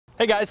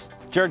Hey guys,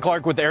 Jared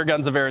Clark with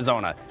Airguns of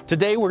Arizona.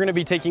 Today we're going to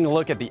be taking a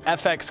look at the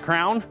FX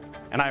Crown,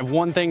 and I have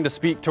one thing to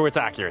speak to its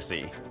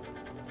accuracy.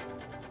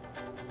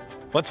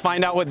 Let's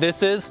find out what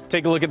this is.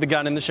 Take a look at the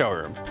gun in the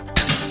showroom.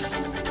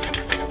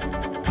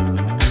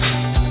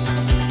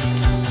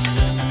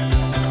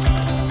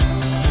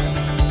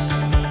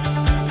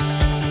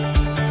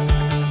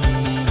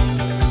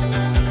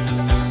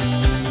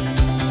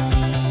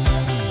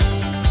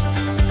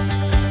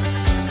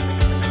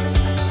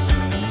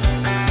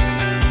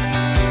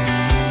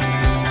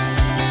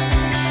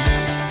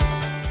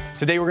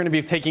 Today we're going to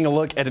be taking a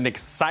look at an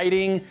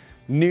exciting,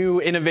 new,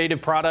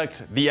 innovative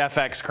product, the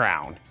FX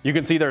Crown. You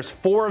can see there's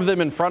 4 of them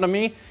in front of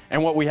me,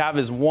 and what we have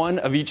is 1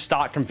 of each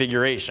stock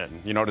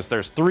configuration. You notice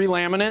there's 3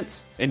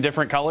 laminates in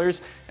different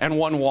colors and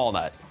 1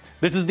 walnut.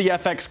 This is the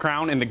FX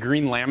Crown in the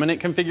green laminate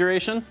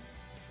configuration,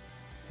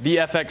 the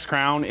FX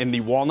Crown in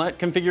the walnut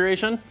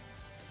configuration,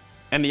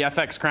 and the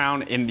FX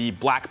Crown in the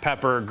black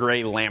pepper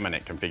gray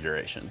laminate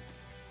configuration.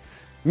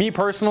 Me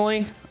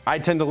personally, I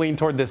tend to lean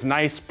toward this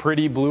nice,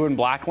 pretty blue and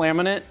black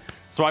laminate,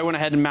 so I went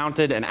ahead and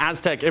mounted an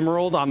Aztec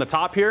Emerald on the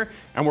top here,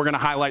 and we're going to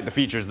highlight the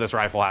features this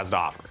rifle has to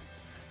offer.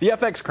 The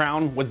FX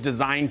Crown was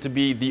designed to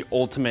be the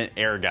ultimate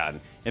air gun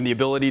in the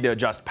ability to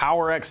adjust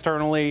power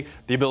externally,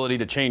 the ability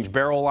to change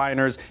barrel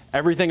liners.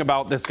 Everything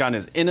about this gun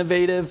is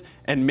innovative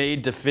and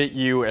made to fit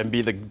you and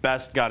be the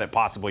best gun it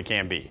possibly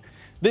can be.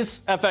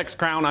 This FX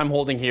Crown I'm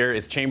holding here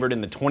is chambered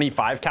in the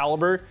 25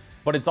 caliber,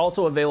 but it's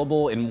also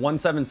available in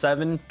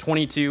 177,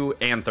 22,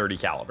 and 30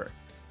 caliber.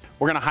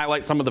 We're going to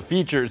highlight some of the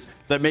features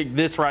that make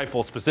this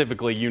rifle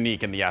specifically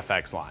unique in the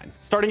FX line.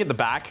 Starting at the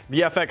back,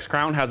 the FX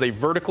Crown has a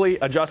vertically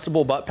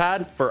adjustable butt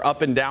pad for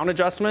up and down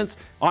adjustments.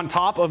 On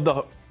top of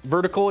the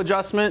vertical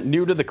adjustment,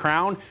 new to the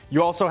Crown,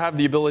 you also have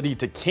the ability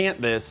to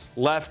cant this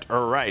left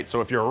or right.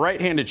 So if you're a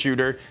right-handed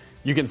shooter,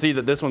 you can see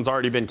that this one's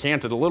already been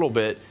canted a little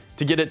bit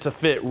to get it to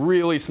fit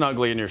really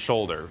snugly in your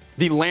shoulder.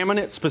 The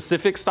laminate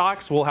specific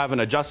stocks will have an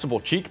adjustable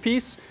cheek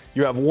piece.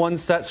 You have 1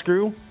 set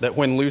screw that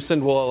when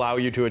loosened will allow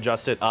you to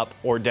adjust it up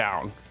or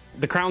down.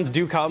 The Crowns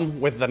do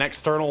come with an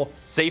external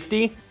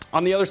safety.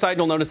 On the other side,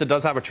 you'll notice it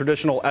does have a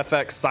traditional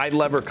FX side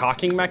lever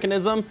cocking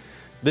mechanism.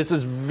 This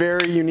is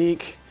very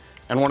unique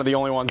and one of the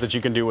only ones that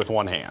you can do with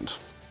one hand.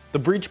 The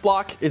breech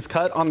block is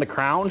cut on the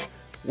Crown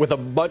with a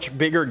much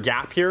bigger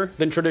gap here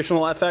than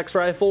traditional FX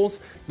rifles.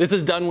 This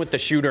is done with the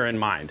shooter in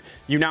mind.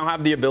 You now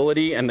have the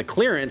ability and the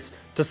clearance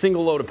to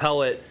single load a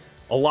pellet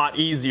a lot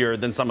easier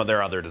than some of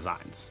their other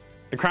designs.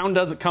 The Crown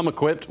does come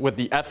equipped with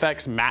the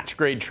FX match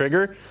grade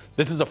trigger.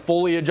 This is a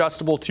fully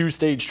adjustable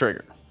 2-stage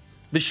trigger.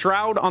 The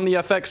shroud on the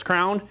FX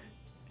Crown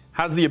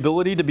has the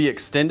ability to be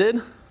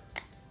extended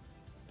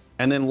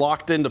and then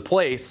locked into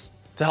place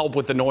to help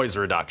with the noise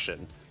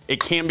reduction.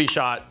 It can be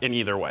shot in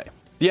either way.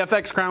 The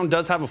FX Crown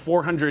does have a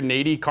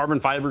 480 carbon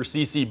fiber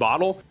CC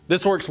bottle.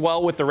 This works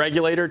well with the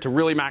regulator to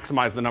really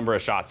maximize the number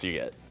of shots you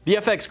get. The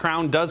FX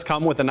Crown does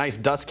come with a nice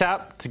dust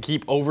cap to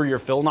keep over your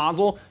fill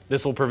nozzle.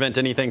 This will prevent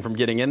anything from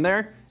getting in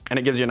there, and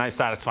it gives you a nice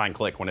satisfying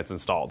click when it's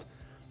installed.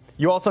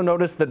 You also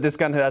notice that this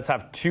gun does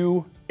have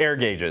 2 air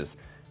gauges.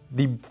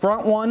 The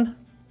front one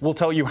will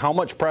tell you how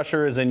much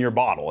pressure is in your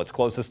bottle. It's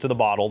closest to the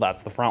bottle,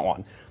 that's the front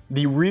one.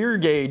 The rear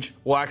gauge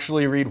will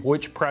actually read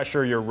which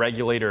pressure your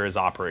regulator is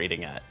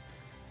operating at.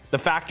 The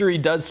factory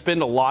does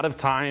spend a lot of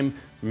time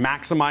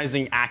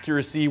maximizing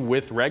accuracy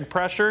with reg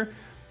pressure,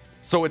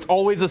 so it's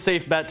always a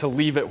safe bet to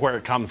leave it where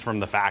it comes from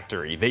the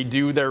factory. They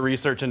do their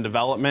research and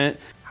development.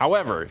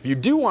 However, if you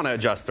do want to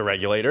adjust the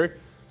regulator,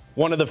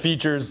 one of the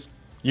features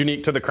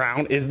unique to the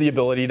Crown is the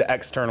ability to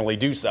externally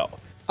do so.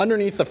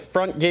 Underneath the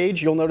front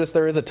gauge, you'll notice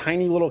there is a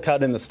tiny little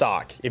cut in the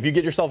stock. If you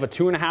get yourself a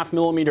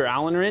 2.5mm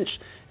Allen wrench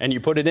and you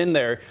put it in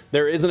there,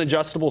 there is an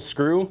adjustable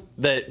screw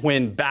that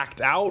when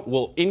backed out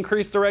will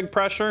increase the reg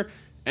pressure,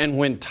 and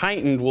when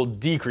tightened will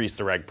decrease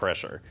the reg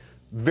pressure.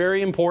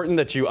 Very important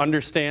that you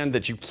understand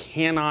that you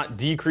cannot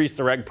decrease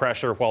the reg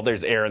pressure while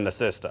there's air in the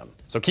system.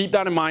 So keep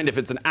that in mind. If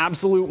it's an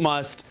absolute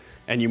must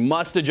and you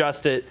must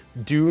adjust it,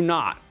 do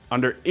not,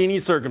 under any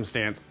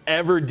circumstance,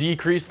 ever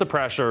decrease the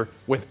pressure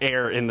with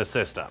air in the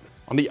system.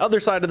 On the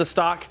other side of the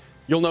stock,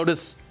 you'll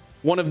notice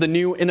one of the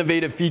new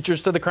innovative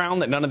features to the Crown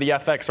that none of the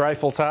FX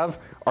rifles have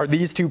are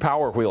these 2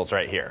 power wheels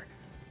right here.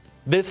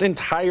 This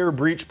entire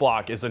breech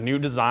block is a new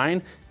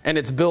design, and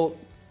it's built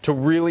to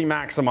really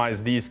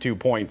maximize these 2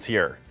 points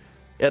here.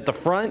 At the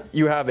front,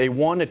 you have a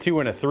 1, a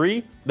 2, and a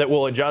 3 that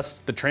will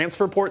adjust the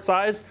transfer port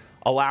size,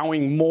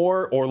 allowing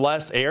more or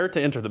less air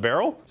to enter the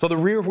barrel. So the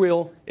rear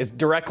wheel is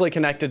directly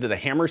connected to the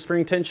hammer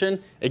spring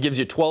tension. It gives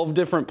you 12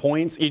 different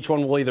points. Each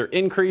one will either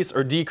increase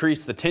or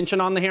decrease the tension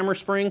on the hammer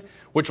spring,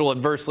 which will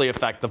adversely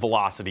affect the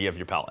velocity of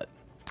your pellet.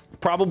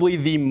 Probably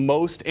the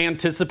most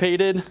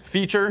anticipated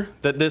feature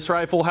that this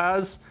rifle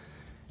has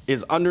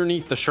is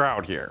underneath the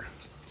shroud here.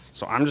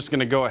 So I'm just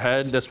gonna go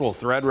ahead, this will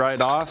thread right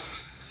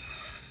off.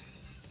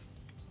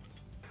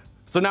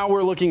 So now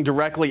we're looking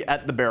directly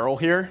at the barrel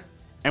here,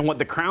 and what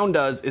the Crown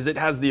does is it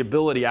has the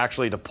ability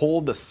actually to pull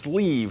the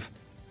sleeve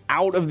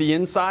out of the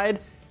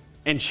inside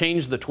and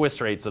change the twist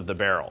rates of the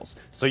barrels.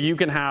 So you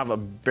can have a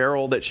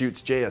barrel that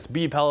shoots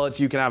JSB pellets,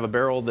 you can have a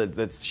barrel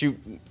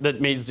that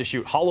needs to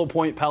shoot hollow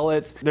point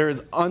pellets. There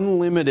is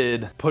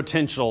unlimited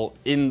potential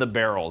in the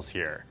barrels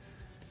here.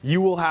 You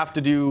will have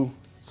to do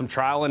some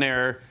trial and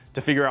error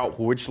to figure out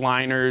which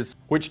liners,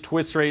 which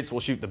twist rates will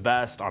shoot the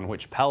best on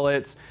which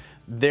pellets.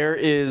 There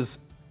is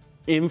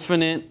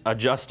infinite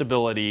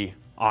adjustability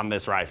on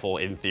this rifle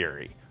in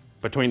theory.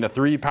 Between the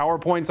 3 power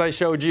points I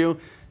showed you,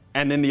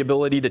 and then the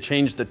ability to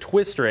change the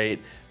twist rate,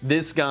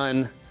 this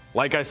gun,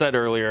 like I said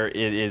earlier,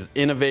 it is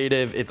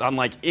innovative. It's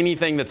unlike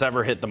anything that's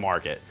ever hit the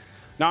market.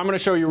 Now I'm gonna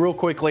show you real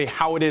quickly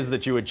how it is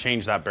that you would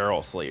change that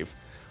barrel sleeve.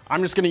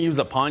 I'm just gonna use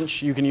a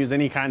punch. You can use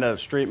any kind of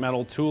straight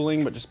metal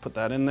tooling, but just put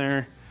that in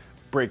there,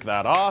 break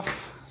that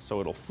off, so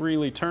it'll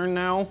freely turn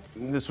now.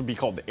 This would be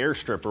called the air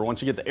stripper.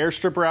 Once you get the air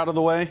stripper out of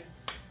the way,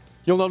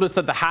 you'll notice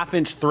that the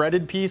 1/2-inch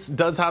threaded piece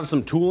does have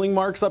some tooling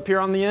marks up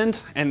here on the end,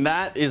 and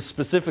that is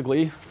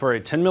specifically for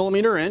a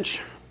 10mm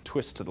wrench.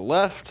 Twist to the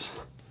left.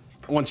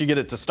 Once you get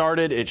it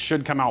started, it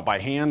should come out by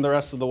hand the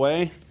rest of the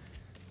way.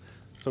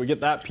 So we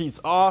get that piece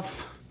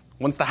off.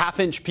 Once the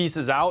 1/2-inch piece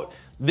is out,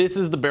 this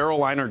is the barrel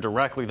liner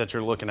directly that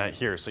you're looking at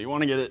here. So you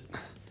want to get it,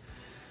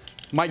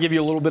 might give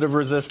you a little bit of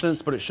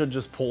resistance, but it should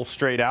just pull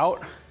straight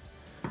out.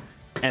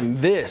 And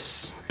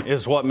this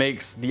is what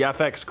makes the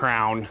FX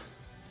Crown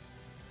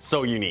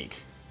so unique.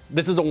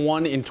 This is a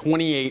 1 in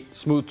 28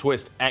 smooth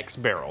twist X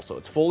barrel. So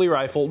it's fully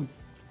rifled,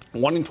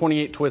 1 in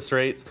 28 twist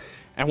rates.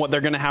 And what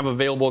they're gonna have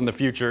available in the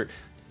future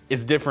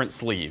is different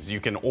sleeves. You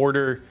can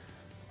order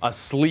a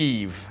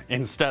sleeve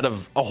instead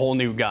of a whole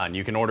new gun.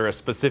 You can order a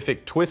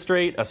specific twist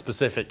rate, a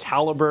specific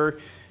caliber.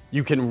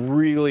 You can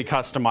really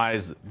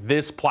customize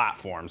this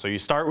platform. So you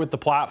start with the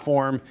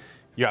platform,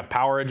 you have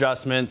power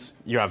adjustments,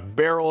 you have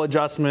barrel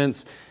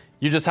adjustments.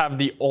 You just have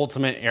the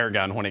ultimate air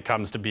gun when it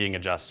comes to being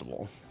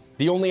adjustable.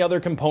 The only other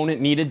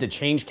component needed to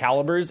change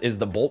calibers is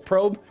the bolt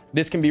probe.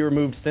 This can be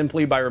removed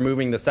simply by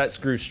removing the set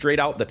screw straight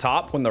out the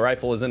top when the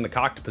rifle is in the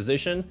cocked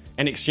position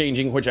and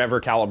exchanging whichever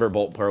caliber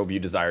bolt probe you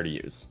desire to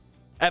use.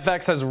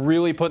 FX has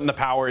really put in the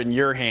power in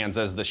your hands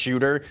as the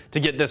shooter to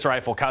get this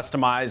rifle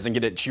customized and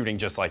get it shooting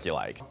just like you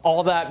like.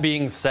 All that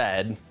being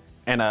said,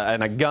 and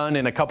a gun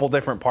in a couple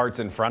different parts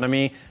in front of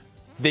me,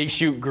 they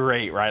shoot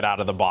great right out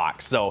of the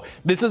box. So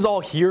this is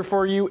all here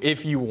for you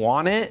if you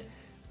want it,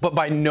 but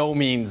by no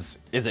means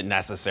is it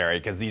necessary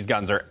because these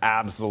guns are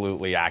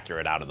absolutely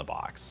accurate out of the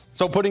box.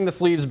 So putting the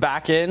sleeves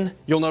back in,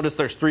 you'll notice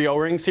there's 3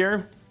 O-rings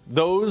here.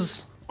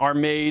 Those are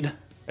made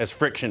as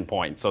friction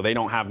points, so they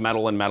don't have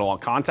metal and metal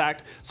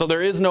contact. So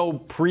there is no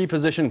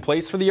pre-positioned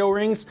place for the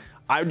O-rings.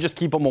 I would just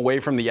keep them away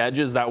from the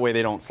edges, that way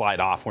they don't slide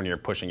off when you're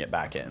pushing it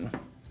back in.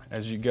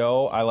 As you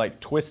go, I like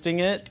twisting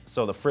it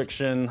so the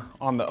friction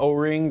on the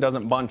O-ring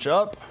doesn't bunch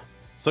up.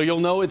 So you'll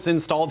know it's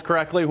installed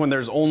correctly when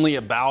there's only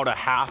about a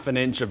 1/2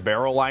 inch of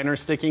barrel liner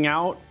sticking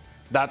out.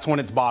 That's when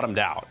it's bottomed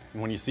out.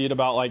 And when you see it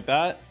about like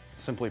that,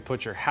 simply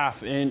put your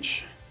 1/2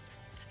 inch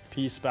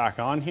piece back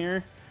on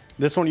here.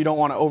 This one you don't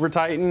want to over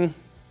tighten.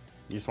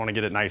 You just want to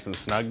get it nice and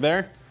snug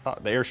there.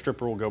 The air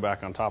stripper will go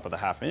back on top of the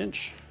 1/2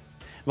 inch.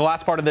 The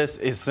last part of this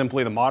is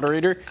simply the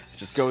moderator. It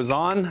just goes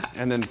on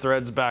and then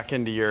threads back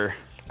into your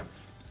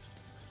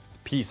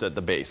piece at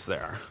the base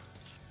there.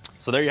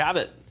 So there you have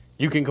it.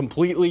 You can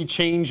completely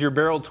change your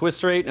barrel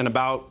twist rate in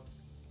about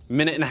a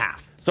minute and a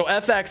half. So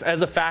FX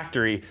as a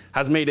factory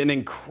has made an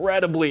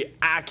incredibly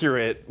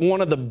accurate,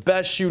 one of the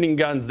best shooting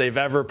guns they've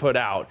ever put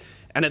out.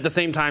 And at the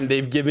same time,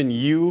 they've given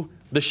you,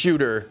 the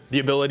shooter, the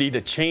ability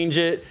to change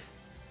it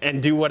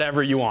and do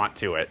whatever you want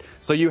to it.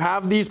 So you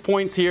have these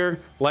points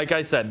here. Like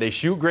I said, they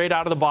shoot great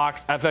out of the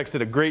box. FX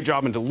did a great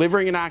job in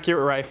delivering an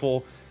accurate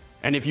rifle.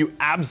 And if you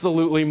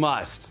absolutely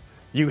must,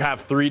 you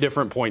have 3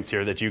 different points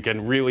here that you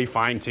can really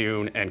fine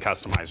tune and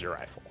customize your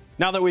rifle.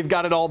 Now that we've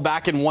got it all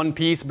back in one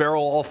piece,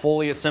 barrel all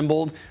fully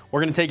assembled,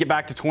 we're gonna take it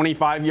back to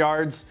 25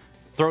 yards,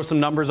 throw some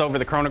numbers over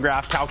the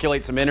chronograph,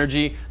 calculate some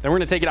energy, then we're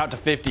gonna take it out to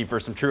 50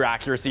 for some true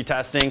accuracy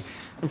testing.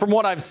 And from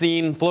what I've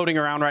seen floating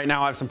around right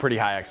now, I have some pretty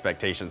high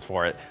expectations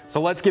for it. So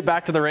let's get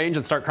back to the range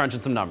and start crunching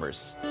some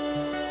numbers.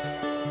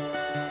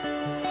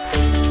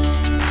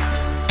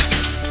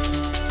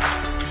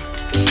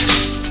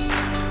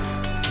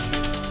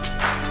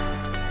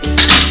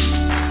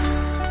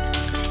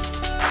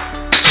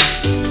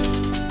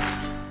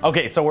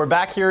 Okay, so we're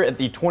back here at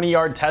the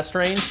 20-yard test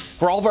range.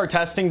 For all of our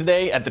testing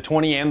today at the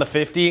 20 and the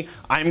 50,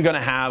 I'm gonna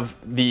have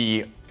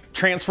the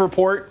transfer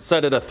port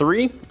set at a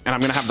 3, and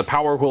I'm gonna have the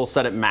power wheel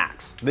set at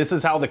max. This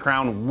is how the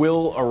Crown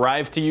will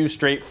arrive to you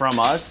straight from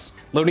us.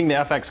 Loading the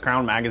FX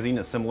Crown magazine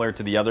is similar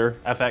to the other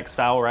FX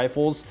style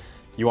rifles.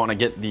 You wanna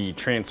get the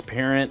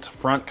transparent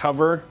front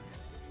cover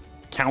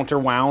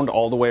counter-wound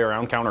all the way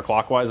around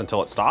counterclockwise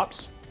until it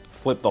stops.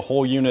 Flip the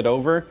whole unit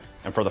over,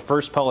 and for the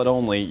first pellet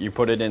only, you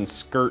put it in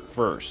skirt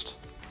first.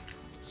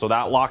 So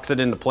that locks it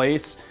into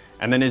place.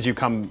 And then as you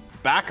come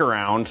back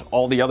around,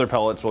 all the other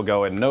pellets will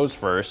go in nose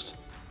first.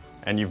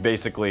 And you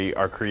basically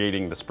are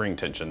creating the spring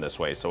tension this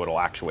way, so it'll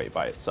actuate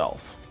by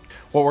itself.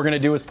 What we're gonna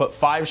do is put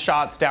 5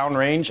 shots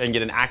downrange and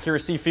get an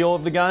accuracy feel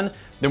of the gun.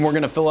 Then we're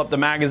gonna fill up the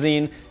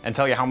magazine and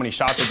tell you how many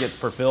shots it gets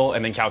per fill,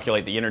 and then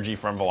calculate the energy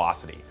from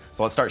velocity.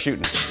 So let's start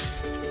shooting.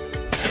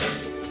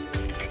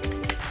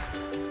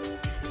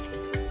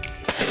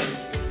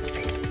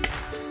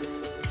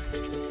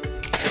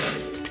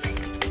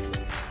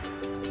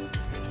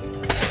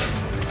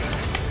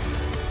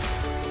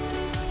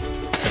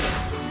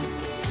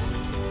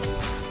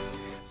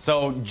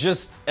 So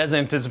just as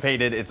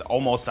anticipated, it's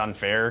almost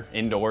unfair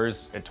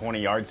indoors at 20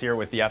 yards here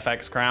with the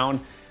FX Crown.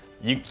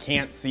 You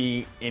can't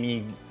see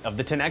any of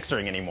the 10X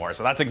ring anymore.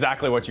 So that's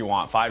exactly what you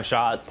want. 5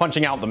 shots,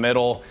 punching out the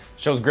middle,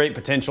 shows great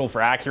potential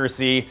for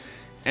accuracy,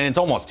 and it's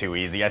almost too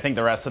easy. I think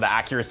the rest of the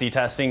accuracy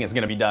testing is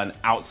gonna be done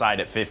outside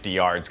at 50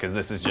 yards because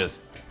this is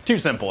just too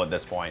simple at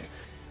this point.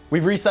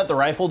 We've reset the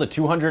rifle to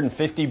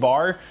 250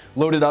 bar,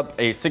 loaded up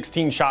a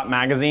 16-shot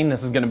magazine.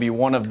 This is gonna be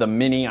one of the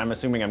many I'm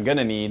assuming I'm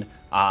gonna need,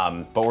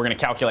 but we're gonna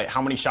calculate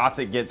how many shots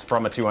it gets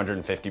from a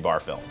 250 bar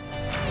fill.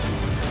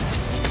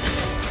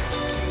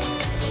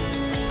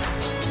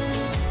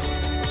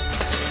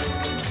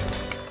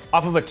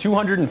 Off of a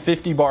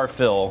 250 bar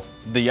fill,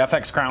 the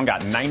FX Crown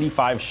got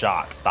 95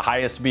 shots, the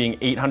highest being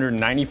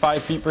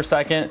 895 feet per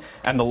second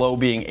and the low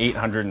being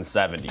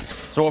 870.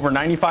 So over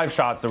 95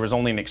 shots, there was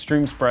only an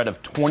extreme spread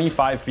of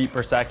 25 feet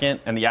per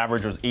second and the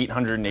average was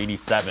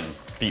 887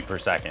 feet per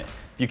second.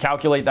 If you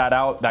calculate that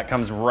out, that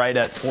comes right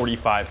at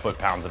 45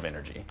 foot-pounds of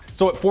energy.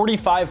 So at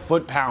 45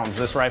 foot-pounds,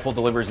 this rifle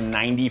delivers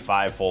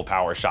 95 full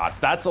power shots.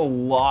 That's a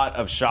lot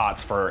of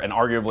shots for an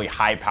arguably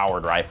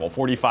high-powered rifle.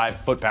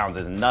 45 foot-pounds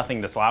is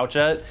nothing to slouch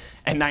at,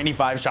 and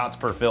 95 shots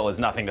per fill is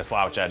nothing to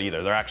slouch at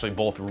either. They're actually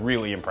both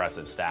really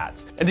impressive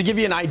stats. And to give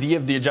you an idea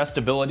of the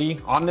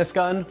adjustability on this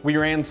gun, we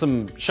ran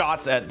some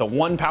shots at the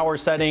 1 power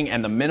setting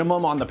and the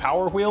minimum on the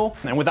power wheel.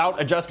 And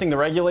without adjusting the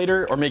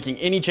regulator or making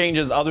any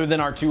changes other than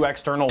our 2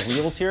 external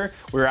wheels here,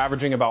 we were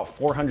averaging about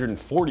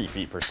 440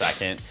 feet per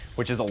second,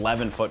 which is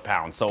 11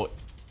 foot-pounds. So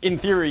in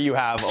theory, you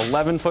have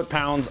 11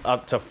 foot-pounds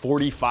up to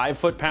 45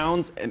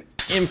 foot-pounds and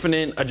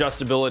infinite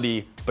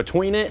adjustability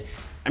between it.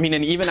 I mean,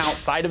 and even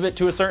outside of it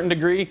to a certain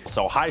degree.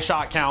 So high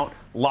shot count,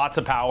 lots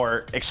of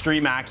power,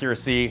 extreme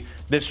accuracy.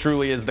 This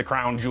truly is the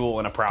crown jewel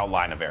in a proud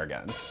line of air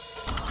guns.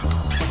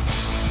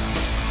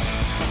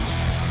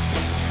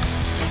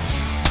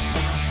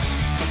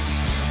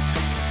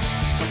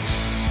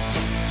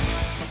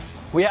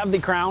 We have the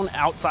Crown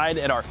outside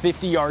at our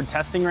 50-yard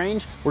testing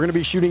range. We're gonna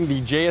be shooting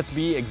the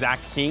JSB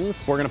Exact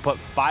Kings. We're gonna put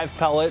 5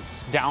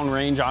 pellets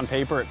downrange on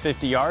paper at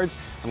 50 yards,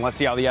 and let's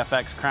see how the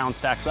FX Crown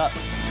stacks up.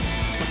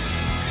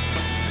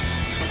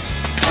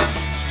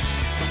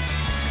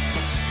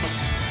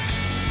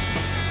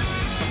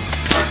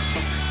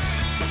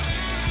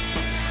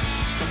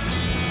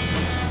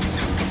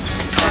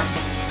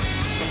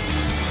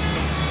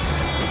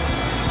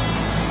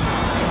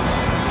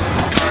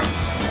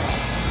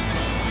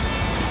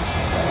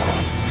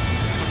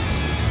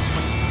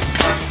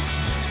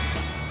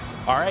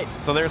 All right,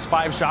 so there's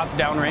 5 shots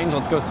downrange.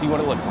 Let's go see what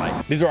it looks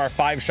like. These are our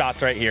 5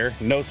 shots right here.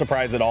 No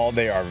surprise at all,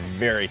 they are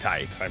very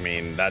tight. I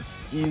mean, that's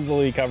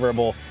easily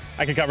coverable.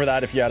 I could cover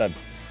that if you had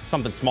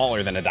something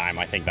smaller than a dime.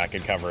 I think that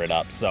could cover it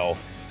up. So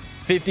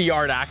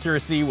 50-yard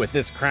accuracy with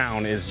this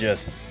Crown is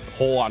just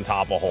hole on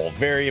top of hole.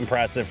 Very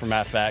impressive from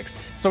FX.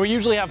 So we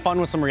usually have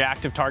fun with some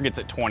reactive targets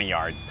at 20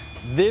 yards.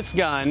 This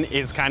gun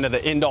is kind of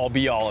the end-all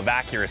be-all of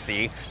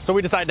accuracy, so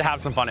we decided to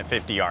have some fun at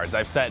 50 yards.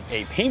 I've set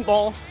a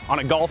paintball on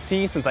a golf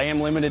tee. Since I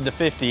am limited to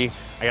 50,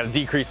 I gotta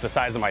decrease the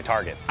size of my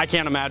target. I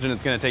can't imagine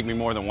it's gonna take me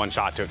more than 1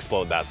 shot to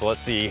explode that, so let's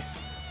see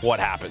what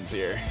happens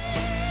here.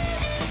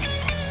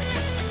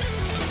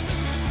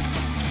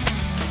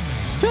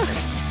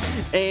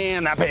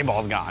 And that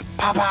paintball's gone.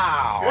 Pow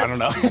pow! I don't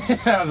know,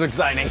 that was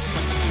exciting.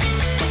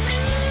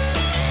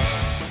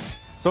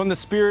 So in the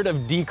spirit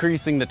of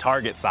decreasing the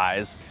target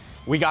size,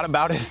 we got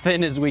about as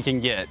thin as we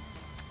can get.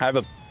 I have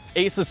a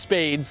ace of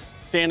spades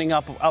standing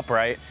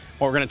upright.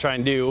 What we're gonna try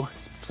and do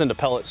is send a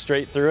pellet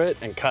straight through it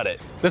and cut it.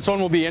 This one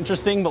will be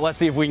interesting, but let's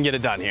see if we can get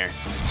it done here.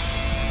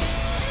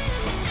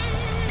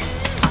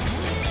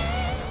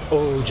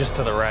 Oh, just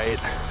to the right.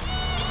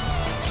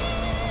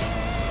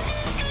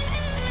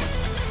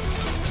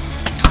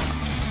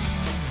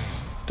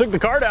 Took the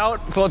card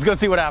out, so let's go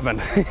see what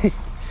happened.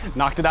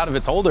 Knocked it out of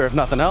its holder, if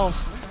nothing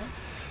else.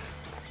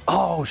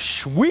 Oh,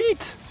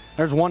 sweet!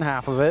 There's 1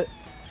 half of it.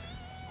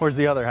 Where's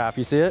the other half?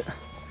 You see it?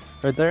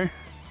 Right there?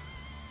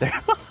 There.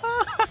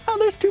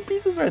 There's 2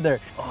 pieces right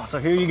there. Oh, so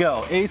here you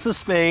go. Ace of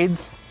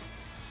spades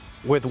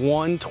with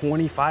 1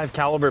 .25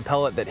 caliber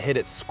pellet that hit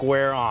it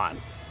square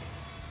on.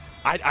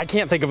 I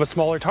can't think of a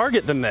smaller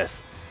target than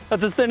this.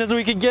 That's as thin as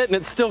we could get and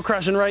it's still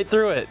crushing right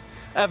through it.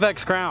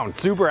 FX Crown,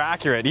 super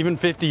accurate, even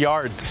 50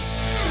 yards.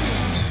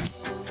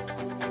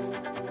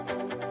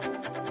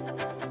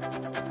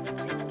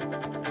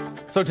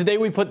 So today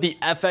we put the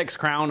FX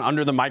Crown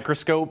under the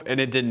microscope and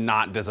it did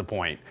not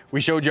disappoint.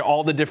 We showed you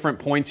all the different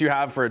points you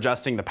have for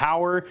adjusting the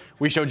power.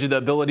 We showed you the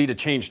ability to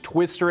change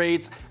twist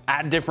rates,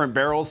 add different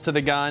barrels to the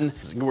gun.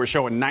 We're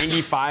showing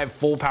 95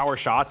 full power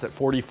shots at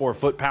 44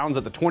 foot-pounds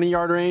at the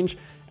 20-yard range.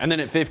 And then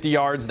at 50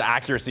 yards, the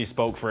accuracy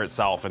spoke for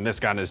itself. And this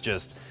gun is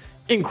just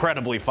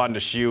incredibly fun to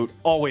shoot,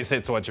 always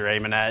hits what you're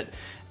aiming at.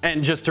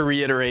 And just to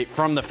reiterate,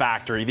 from the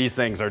factory, these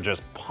things are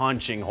just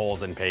punching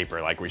holes in paper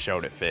like we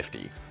showed at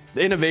 50.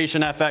 The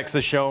innovation FX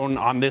has shown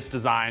on this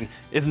design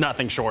is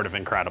nothing short of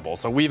incredible.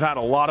 So we've had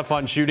a lot of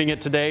fun shooting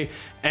it today,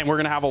 and we're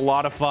gonna have a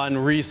lot of fun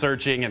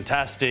researching and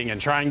testing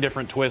and trying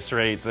different twist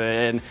rates,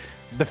 and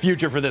the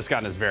future for this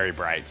gun is very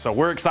bright. So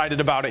we're excited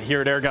about it here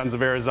at Airguns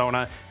of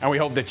Arizona, and we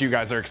hope that you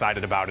guys are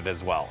excited about it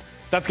as well.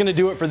 That's gonna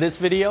do it for this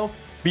video.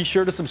 Be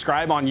sure to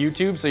subscribe on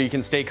YouTube so you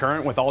can stay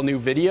current with all new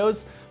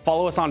videos.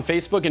 Follow us on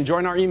Facebook and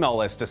join our email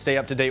list to stay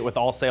up to date with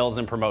all sales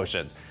and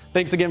promotions.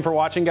 Thanks again for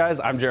watching, guys.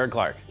 I'm Jared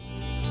Clark.